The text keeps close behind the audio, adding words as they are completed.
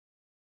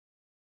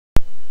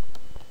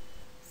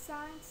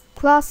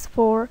Class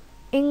 4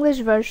 English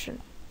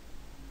version.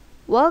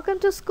 Welcome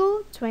to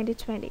School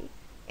 2020.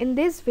 In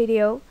this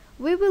video,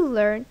 we will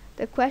learn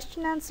the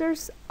question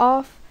answers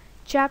of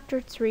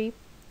Chapter 3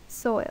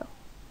 Soil.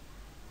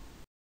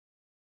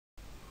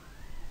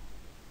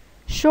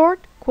 Short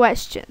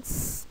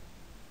questions.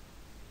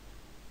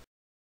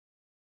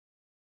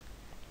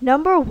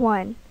 Number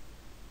 1.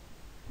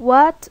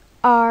 What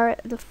are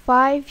the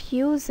 5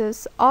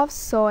 uses of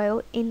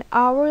soil in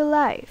our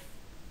life?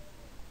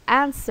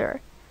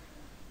 Answer: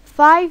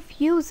 5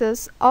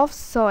 uses of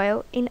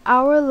soil in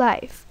our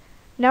life.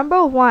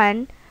 Number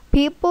 1.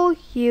 People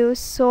use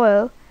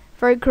soil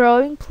for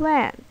growing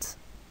plants.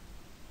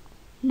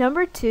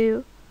 Number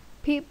 2.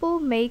 People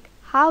make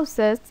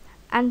houses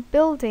and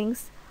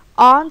buildings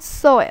on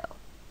soil.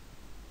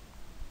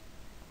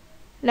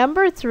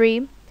 Number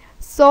 3.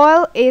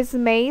 Soil is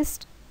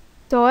used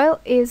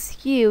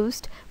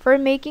for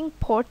making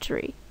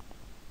pottery.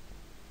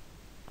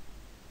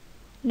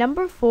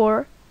 Number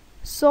 4.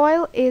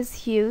 Soil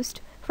is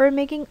used for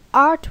making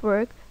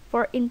artwork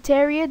for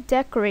interior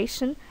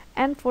decoration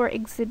and for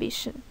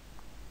exhibition.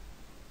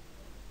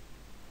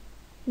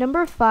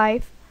 Number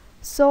 5.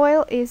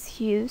 Soil is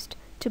used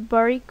to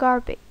bury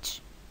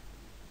garbage.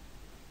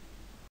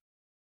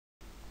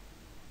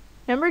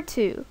 Number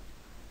 2.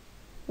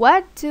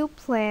 What do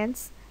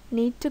plants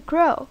need to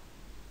grow?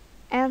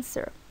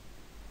 Answer: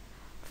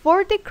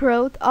 for the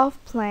growth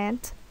of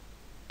plant,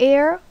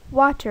 air,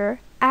 water,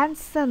 and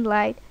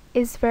sunlight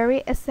is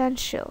very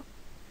essential.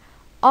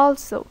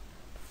 Also,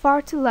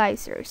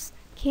 fertilizers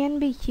can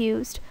be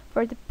used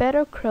for the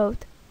better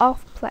growth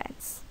of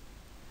plants.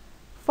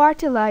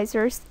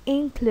 Fertilizers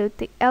include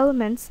the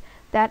elements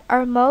that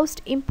are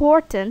most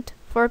important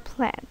for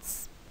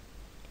plants.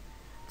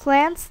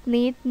 Plants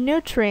need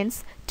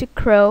nutrients to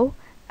grow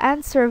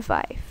and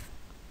survive.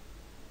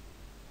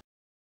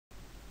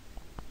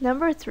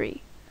 Number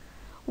 3.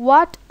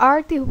 What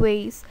are the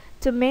ways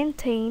to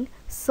maintain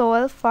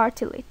soil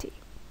fertility?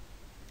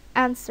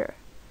 Answer: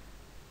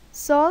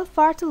 soil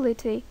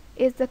fertility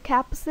is the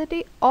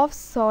capacity of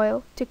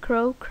soil to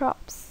grow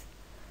crops.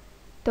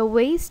 The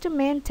ways to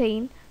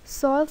maintain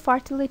soil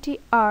fertility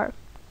are: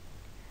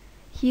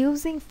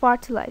 using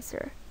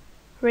fertilizer,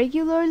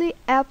 regularly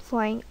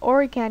applying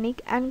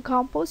organic and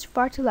compost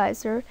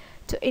fertilizer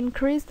to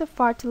increase the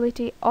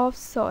fertility of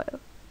soil.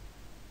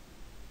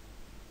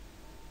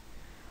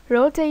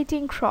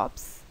 Rotating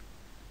crops.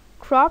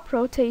 Crop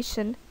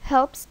rotation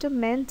helps to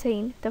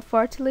maintain the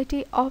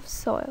fertility of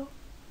soil.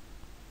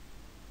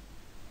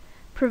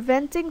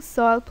 Preventing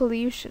soil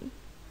pollution.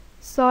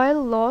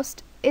 Soil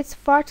lost its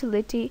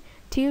fertility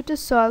due to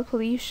soil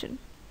pollution,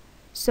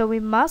 so we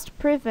must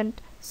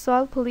prevent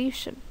soil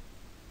pollution.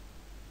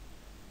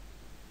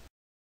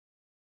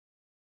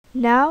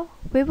 Now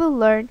we will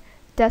learn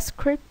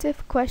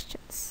descriptive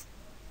questions.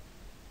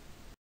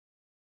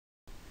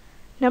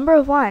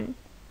 Number 1.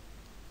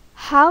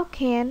 How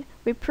can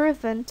we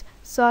prevent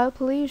soil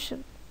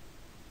pollution?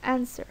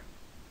 Answer: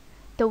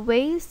 the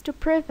ways to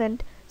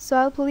prevent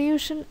soil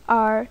pollution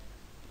are: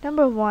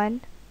 Number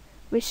 1.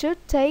 We should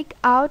take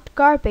out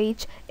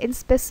garbage in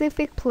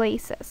specific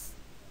places.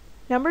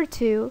 Number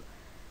 2.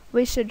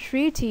 We should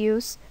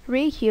reuse,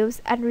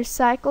 and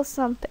recycle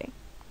something.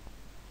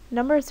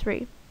 Number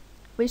 3.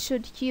 We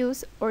should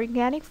use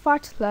organic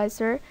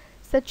fertilizer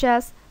such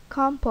as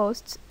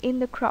composts in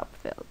the crop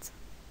fields.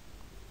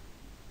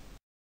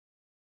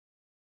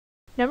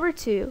 Number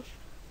 2.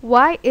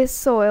 Why is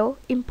soil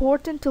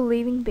important to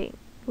living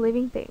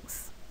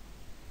things?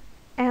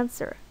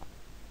 Answer: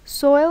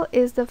 soil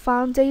is the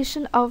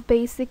foundation of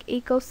basic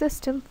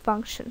ecosystem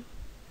function.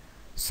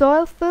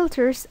 Soil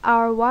filters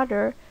our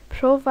water,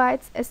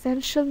 provides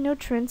essential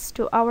nutrients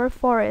to our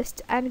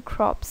forests and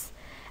crops,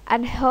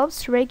 and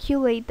helps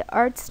regulate the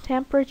Earth's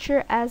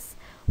temperature as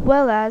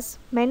well as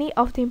many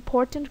of the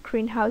important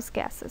greenhouse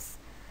gases.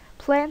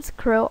 Plants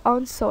grow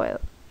on soil.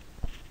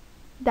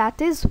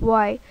 That is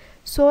why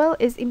soil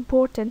is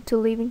important to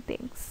living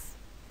things.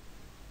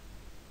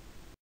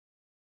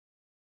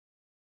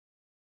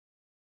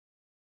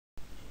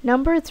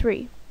 Number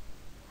 3.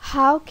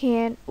 How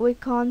can we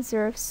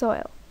conserve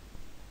soil?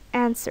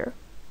 Answer: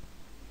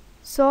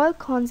 soil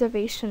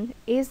conservation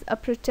is a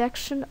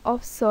protection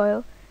of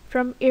soil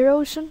from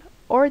erosion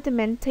or the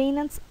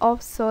maintenance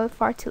of soil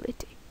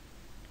fertility.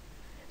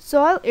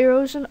 Soil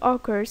erosion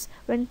occurs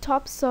when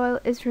topsoil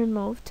is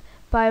removed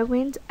by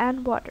wind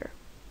and water.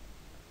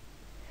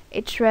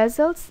 It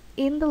results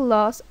in the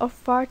loss of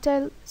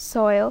fertile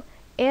soil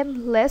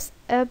and less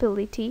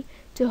ability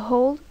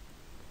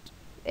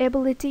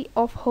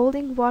of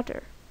holding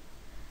water.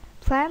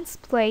 Plants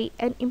play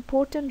an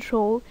important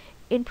role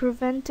in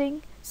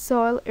preventing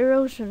soil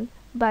erosion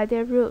by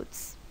their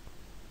roots.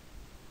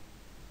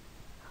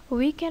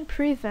 We can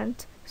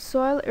prevent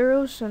soil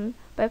erosion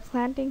by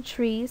planting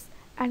trees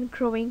and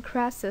growing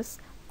grasses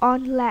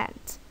on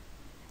land,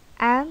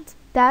 and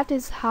that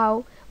is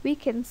how we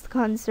can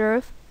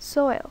conserve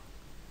soil.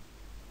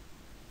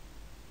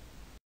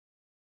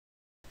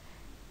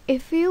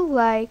 If you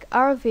like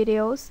our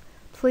videos,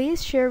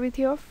 please share with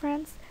your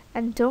friends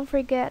and don't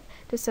forget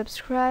to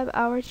subscribe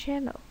our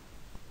channel.